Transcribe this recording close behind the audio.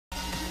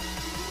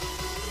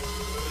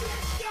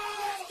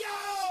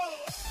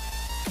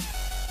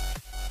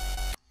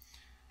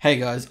Hey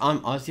guys,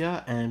 I'm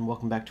Ausyarr and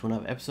welcome back to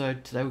another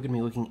episode. Today we're going to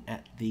be looking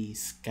at the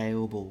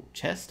Scalable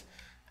Chest,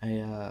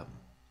 an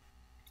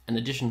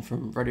addition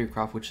from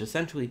Rotarycraft, which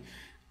essentially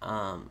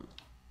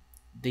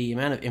the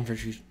amount of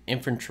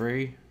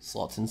infantry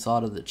slots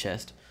inside of the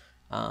chest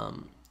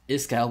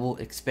is scalable,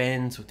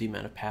 expands with the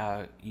amount of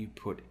power you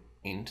put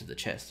into the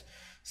chest.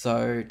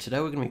 So today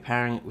we're going to be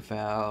powering it with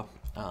our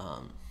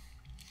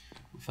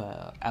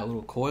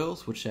little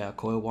coils, which our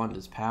coil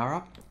winders power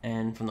up.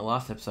 And from the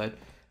last episode,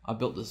 I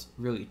built this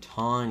really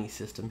tiny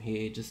system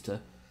here just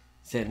to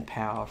send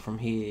power from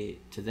here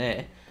to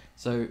there.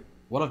 So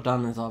what I've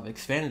done is I've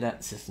expanded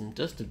that system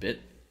just a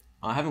bit.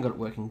 I haven't got it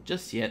working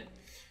just yet,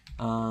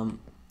 but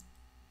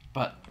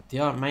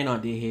the main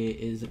idea here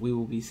is that we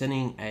will be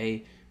sending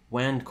a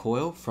wound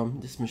coil from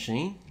this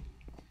machine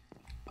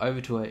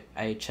over to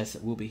a chest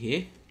that will be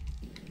here,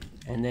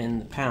 and then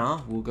the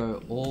power will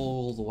go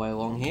all the way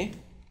along here.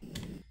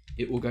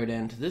 It will go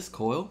down to this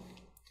coil,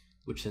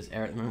 which says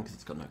error at the moment because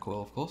it's got no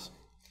coil, of course.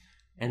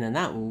 And then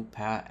that will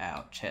power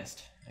our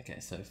chest.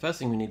 Okay, so first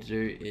thing we need to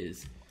do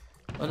is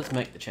let us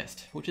make the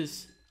chest, which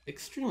is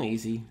extremely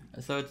easy.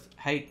 So it's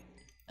 8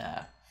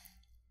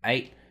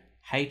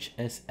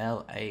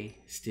 HSLA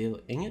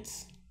steel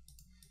ingots.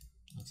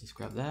 Let's just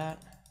grab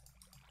that.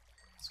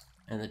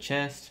 And the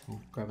chest, we'll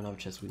grab another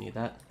chest, we need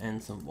that,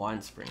 and some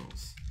wine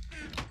springs.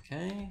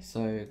 Okay,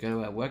 so go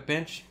to our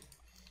workbench,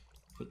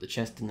 put the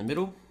chest in the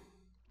middle,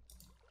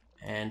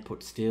 and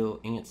put steel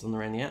ingots on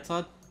around the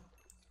outside.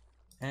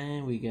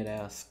 And we get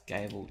our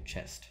scalable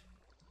chest.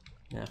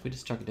 Now if we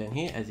just chuck it down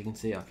here, as you can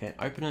see I can't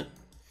open it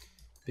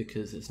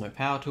because there's no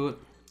power to it.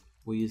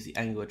 We'll use the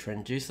angular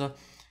transducer.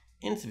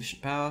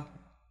 Insufficient power,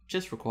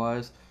 just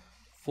requires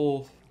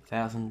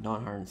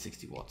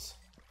 4,960 watts.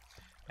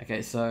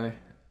 Okay, so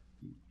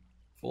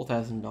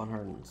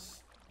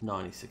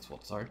 4,996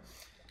 watts, sorry.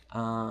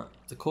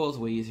 The coils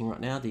we're using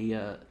right now,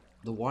 the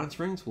wine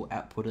springs will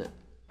output at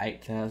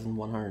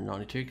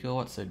 8,192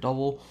 kilowatts, so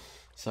double,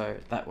 so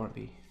that won't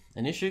be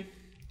an issue.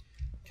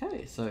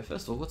 Okay, so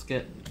first of all, let's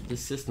get this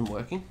system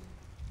working.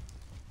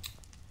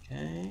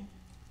 Okay, I'm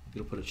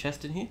gonna put a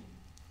chest in here.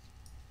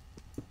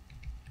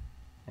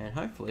 And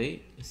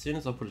hopefully, as soon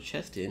as I put a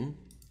chest in,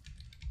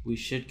 we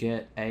should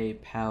get a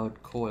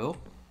powered coil.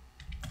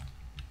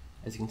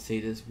 As you can see,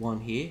 there's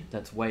one here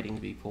that's waiting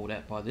to be pulled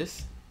out by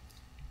this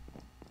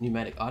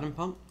pneumatic item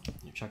pump.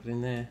 You chuck it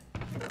in there.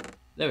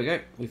 There we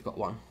go, we've got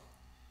one.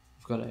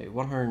 We've got a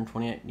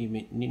 128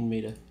 Newton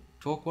meter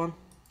torque one.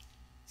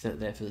 Set it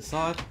there for the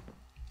side.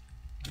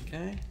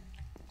 Okay,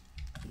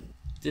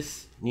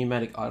 this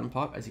pneumatic item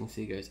pipe, as you can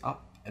see, goes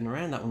up and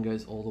around. That one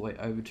goes all the way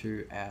over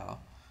to our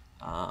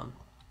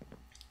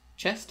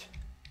chest,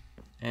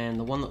 and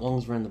the one that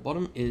longs around the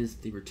bottom is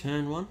the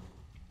return one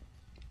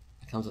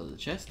that comes out of the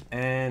chest.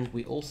 And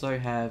we also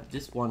have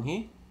this one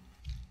here,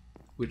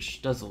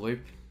 which does a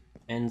loop,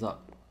 ends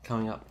up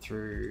coming up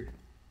through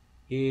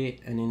here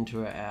and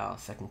into our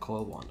second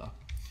coil winder.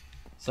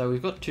 So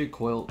we've got two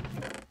coil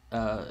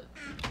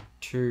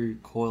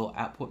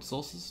output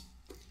sources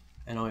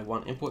and only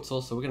one input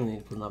source, so we're going to need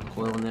to put another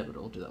coil in there, but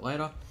I'll do that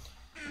later.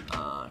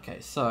 Okay,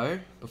 so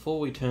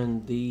before we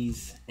turn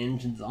these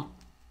engines on,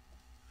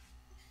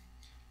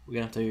 we're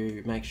going to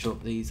have to make sure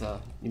that these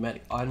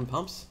pneumatic item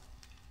pumps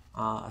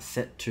are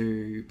set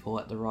to pull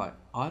out the right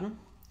item,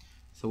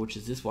 so which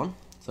is this one.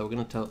 So we're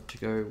going to tell it to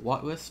go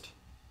whitelist,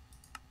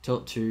 tell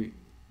it to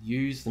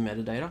use the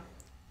metadata,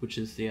 which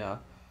is the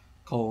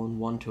colon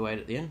 128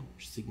 at the end,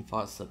 which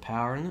signifies the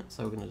power in it.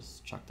 So we're going to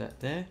just chuck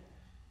that there.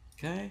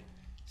 Okay,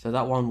 so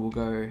that one will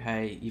go,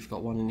 hey, you've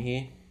got one in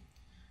here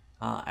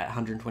at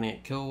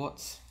 128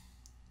 kilowatts,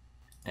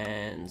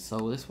 and so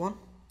will this one,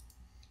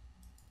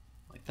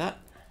 like that.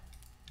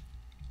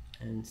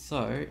 And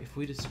so if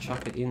we just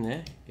chuck it in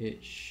there,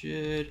 it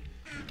should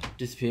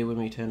disappear when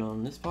we turn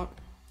on this pipe.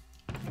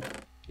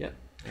 Yep,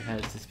 it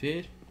has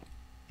disappeared.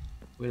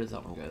 Where does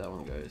that one go? That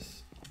one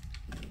goes.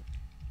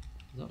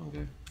 Does that one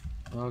go?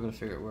 Oh, I've got to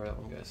figure out where that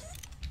one goes.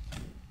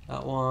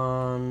 That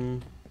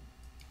one.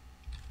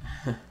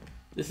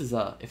 This is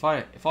if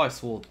I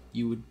swore,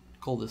 you would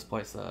call this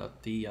place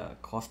the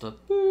cluster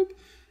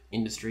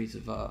industries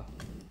of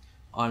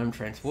item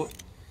transport.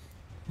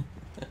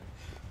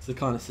 It's the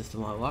kind of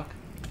system I like.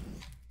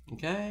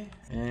 Okay,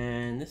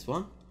 and this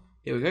one,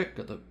 here we go.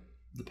 Got the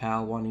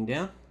power winding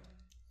down.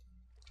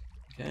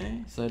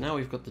 Okay, so now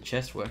we've got the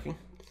chest working.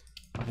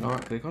 I can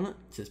right click on it.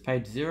 It says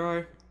page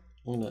 0.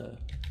 I'm gonna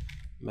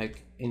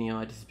make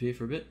NEI disappear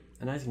for a bit,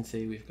 and as you can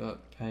see, we've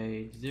got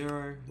page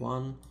 0,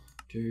 1,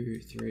 2,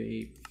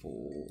 3,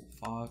 4,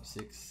 5,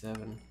 6,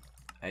 7,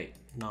 8,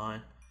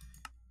 9,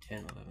 10,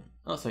 11.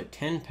 Oh, so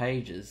 10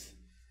 pages.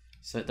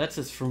 So that's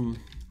just from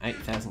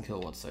 8,000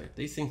 kilowatts. So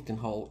these things can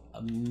hold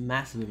a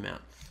massive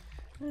amount,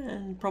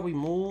 and probably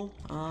more.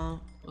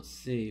 Let's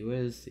see.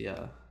 Where's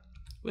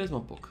my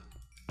book?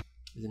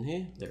 Is it in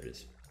here? There it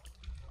is.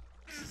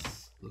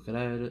 Let's look at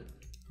it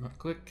right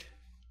quick.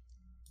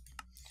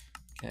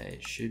 Okay,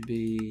 it should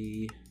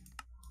be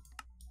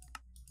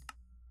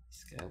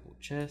Scalable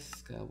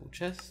Chest, Scalable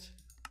Chest.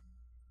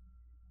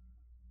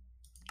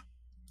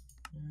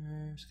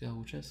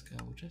 Scalable chest,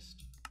 scalable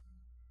chest.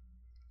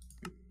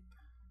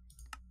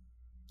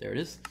 There it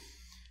is.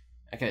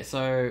 Okay,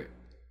 so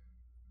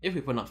if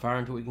we put enough fire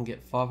into it, we can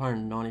get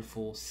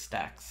 594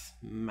 stacks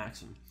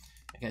maximum.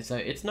 Okay, so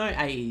it's no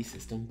AE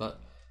system,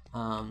 but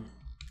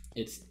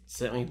it's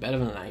certainly better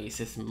than an AE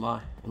system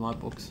in my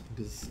books,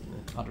 because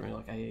I don't really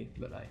like AE,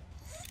 but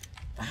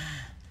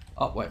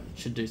oh wait,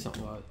 should do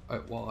something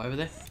while over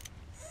there.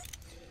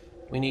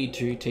 We need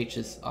to teach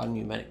this our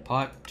pneumatic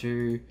pipe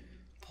to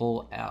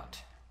pull out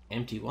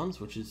empty ones,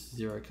 which is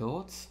 0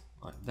 kilowatts,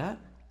 like that.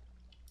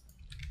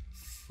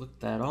 Flick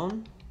that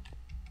on.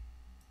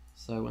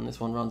 So when this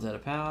one runs out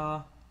of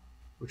power,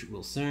 which it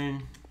will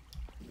soon,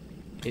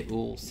 it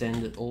will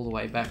send it all the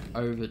way back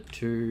over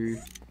to,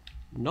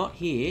 not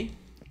here.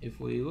 If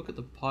we look at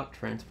the pipe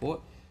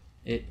transport,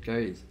 it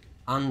goes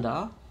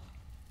under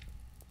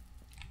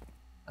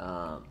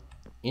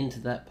into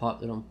that pipe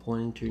that I'm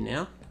pointing to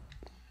now,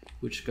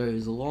 which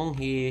goes along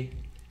here,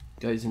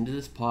 goes into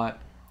this pipe,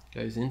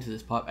 goes into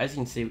this pipe. As you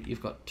can see,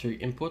 you've got 2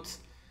 inputs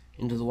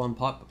into the one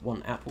pipe,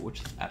 1 output,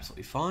 which is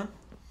absolutely fine.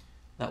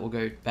 That will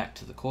go back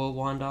to the coil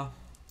winder.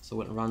 So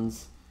when it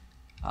runs,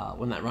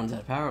 when that runs out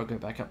of power, it'll go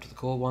back up to the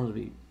coil winder to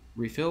be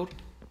refilled.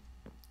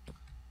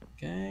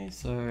 Okay,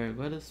 so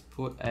let us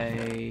put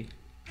a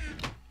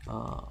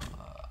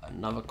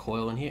another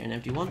coil in here, an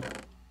empty one,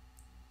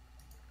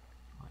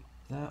 like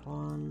that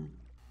one.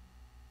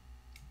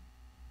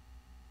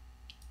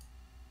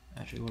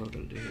 Actually, what I've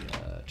got to do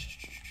here,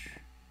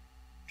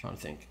 trying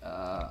to think.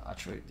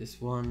 Actually, this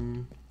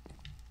one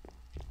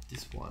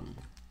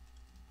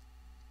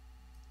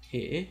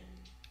here.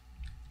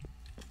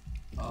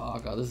 Oh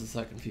god, this is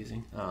so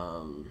confusing.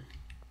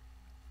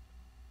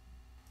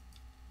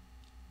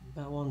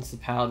 That one's the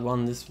powered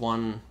one. This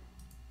one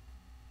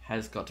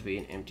has got to be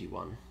an empty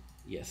one.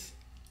 Yes,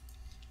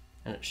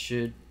 and it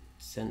should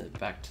send it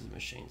back to the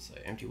machine. So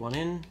empty one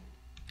in.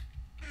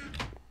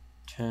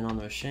 Turn on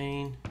the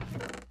machine.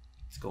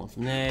 It's gone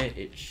from there.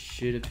 It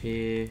should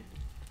appear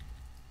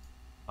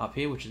up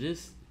here, which it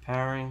is.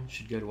 Powering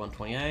should go to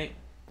 128.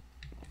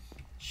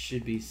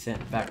 Should be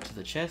sent back to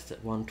the chest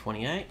at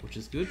 128, which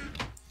is good.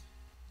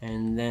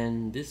 And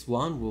then this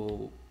one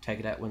will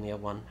take it out when the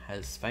other one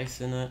has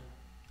space in it.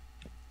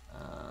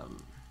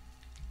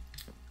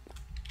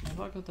 Have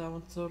I got that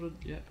one sorted?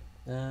 Yep.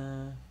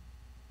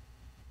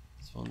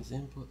 This one's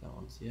input, that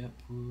one's the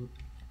output.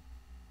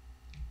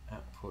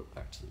 Output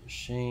back to the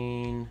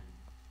machine.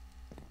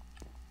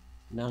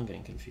 Now I'm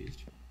getting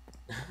confused.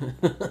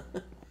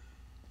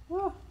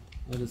 Oh,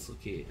 let us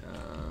look here.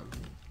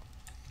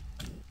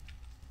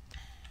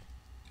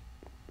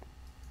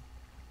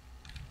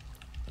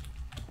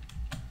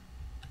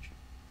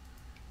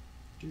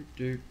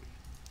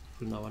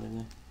 Put another one in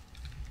there.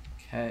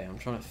 Okay, I'm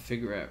trying to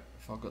figure out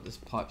if I've got this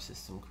pipe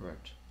system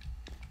correct.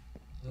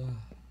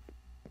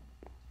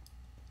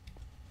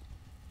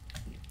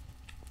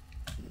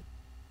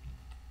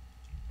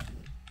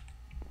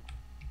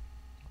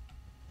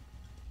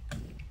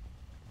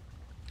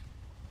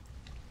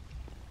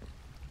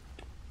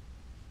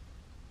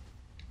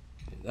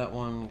 That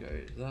one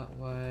goes that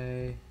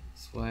way,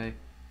 this way,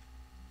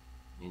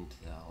 into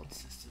the old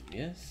system.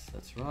 Yes,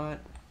 that's right.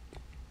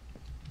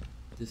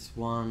 This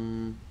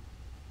one.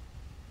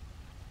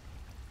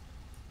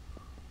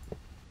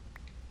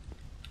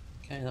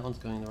 Okay, that one's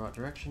going in the right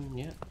direction.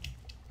 Yep.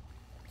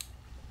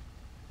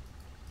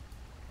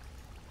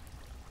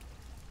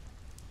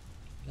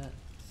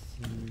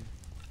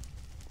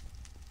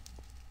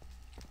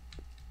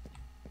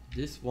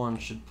 This one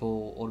should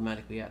pull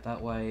automatically out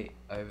that way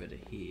over to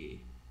here.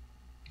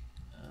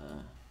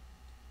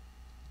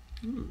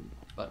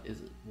 But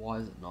is it? Why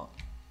is it not?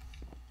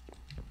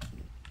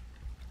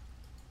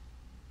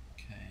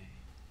 Okay.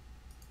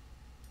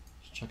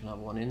 Just chuck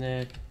another one in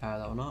there to power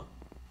that one up.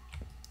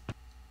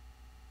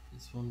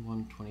 This one,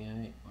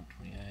 128,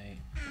 128.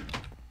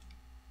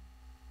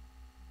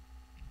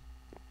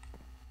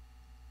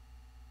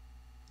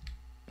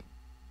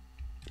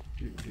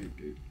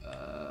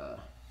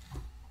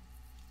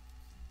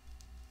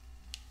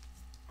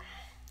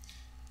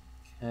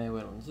 Okay,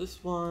 wait on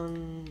this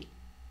one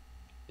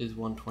is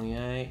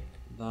 128.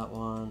 That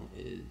one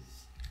is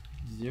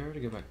 0 to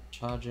go back to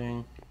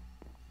charging.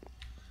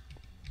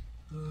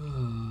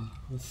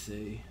 Let's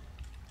see.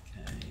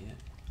 Okay, yeah.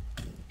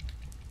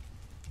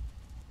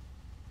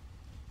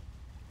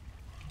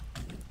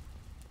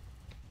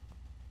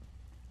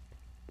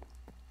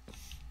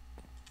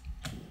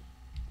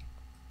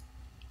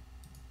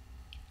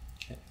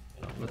 Okay,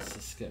 let's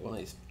just get one of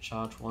these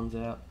charged ones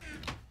out.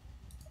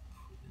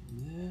 Put in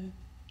there.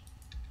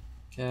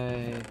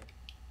 Okay.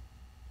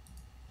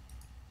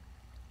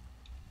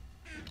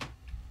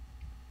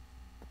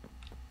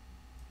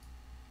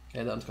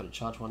 Okay, that one's got a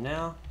charged one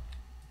now.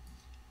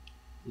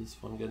 This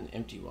one got an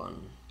empty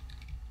one.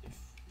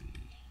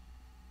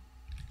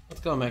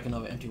 Let's go and make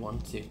another empty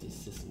one, see if this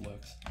system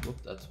works.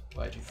 Whoop, that's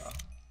way too far.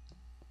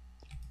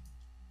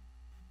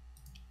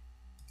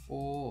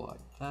 4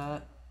 like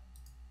that.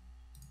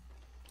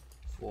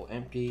 4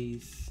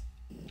 empties.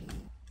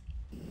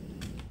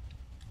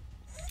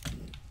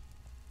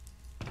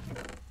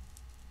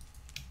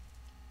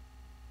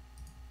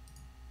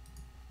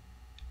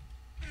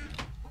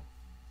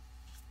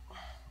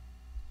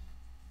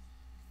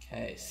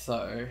 Okay,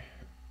 so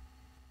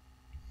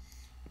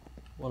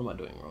what am I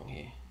doing wrong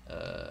here?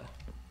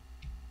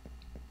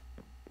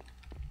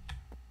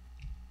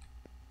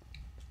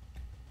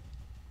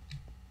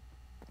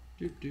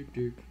 Doop doop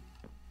doop.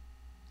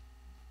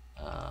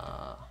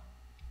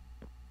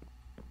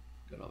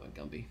 Good old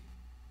Gumby.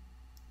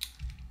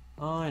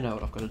 I know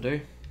what I've got to do.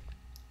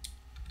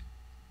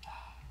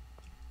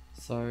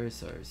 So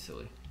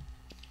silly.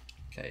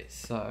 Okay,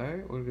 so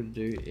what we're going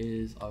to do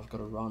is I've got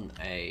to run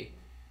a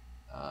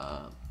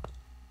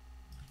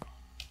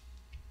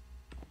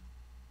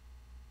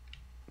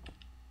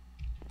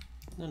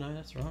no,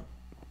 that's right.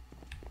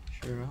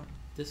 Sure, right.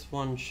 This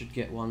one should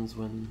get ones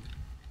when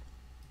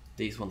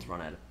these ones run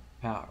out of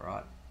power,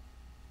 right?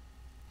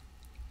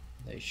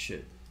 They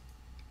should.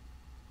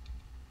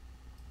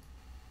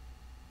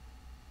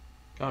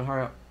 Go on,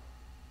 hurry up.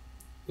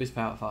 Where's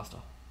power faster?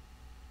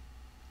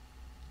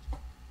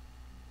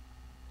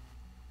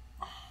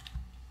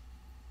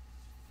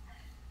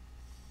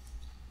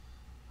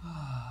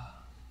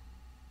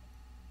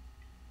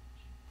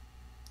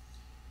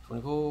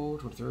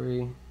 $24,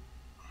 $23.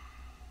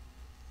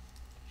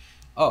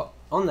 Oh,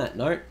 on that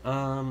note,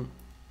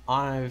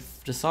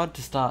 I've decided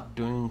to start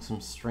doing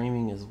some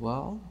streaming as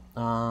well.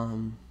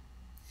 Not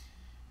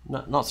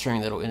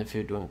streaming that'll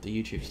interfere doing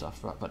the YouTube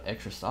stuff, right? But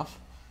extra stuff,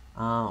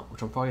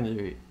 which I'm probably gonna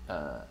do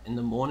in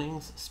the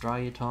mornings,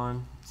 Australia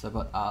time. So,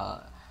 but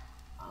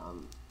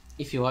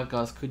if you like,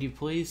 guys, could you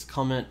please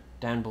comment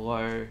down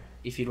below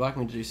if you'd like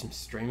me to do some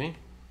streaming,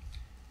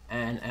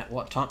 and at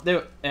what time?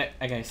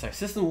 Okay, so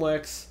system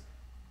works.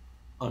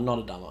 I'm not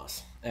a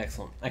dumbass.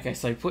 Excellent. Okay,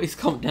 so please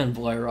comment down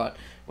below, right,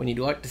 when you'd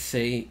like to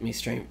see me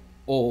stream,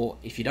 or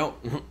if you don't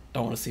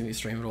want to see me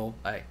stream at all,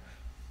 hey,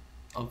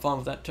 I'm fine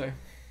with that too.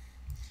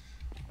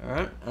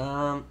 Alright,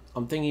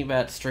 I'm thinking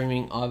about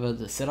streaming either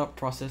the setup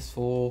process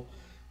for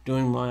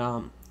doing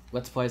my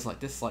Let's Plays like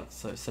this, like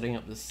so setting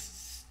up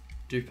this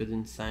stupid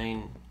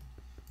insane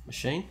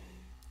machine,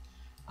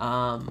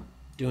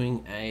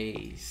 doing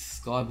a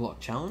skyblock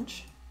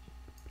challenge.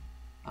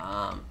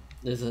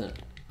 There's a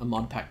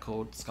mod pack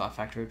called Sky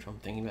Factory, which I'm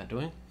thinking about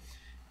doing,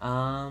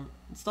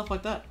 stuff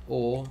like that,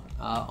 or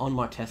on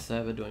my test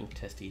server doing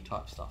testy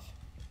type stuff.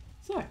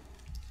 So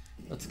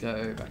let's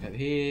go back over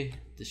here.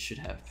 This should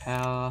have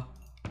power.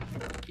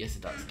 Yes,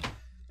 it does.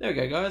 There we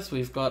go, guys.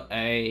 We've got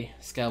a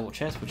scalable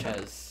chest which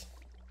has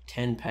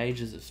 10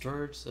 pages of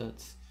storage. So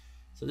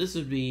this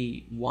would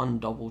be one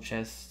double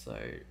chest. So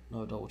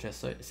no double chest.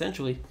 So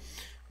essentially,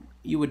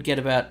 you would get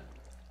about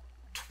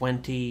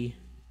 20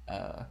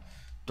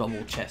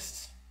 double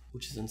chests,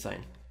 which is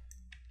insane.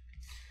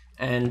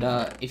 And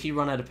if you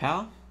run out of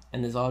power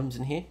and there's items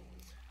in here,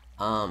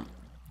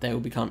 they will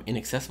become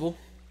inaccessible.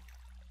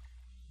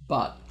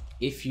 But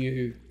if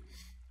you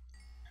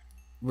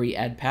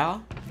re-add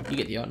power, you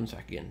get the items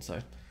back again. So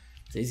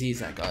it's easy as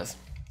that, guys.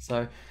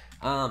 So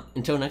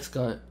until next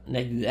time,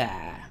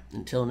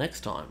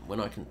 when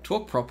I can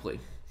talk properly.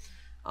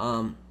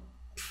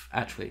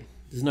 Actually,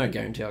 there's no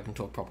guarantee I can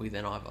talk properly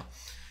then either.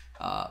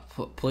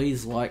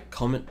 Please like,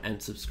 comment,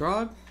 and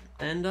subscribe.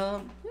 And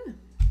yeah,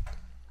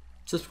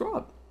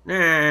 subscribe.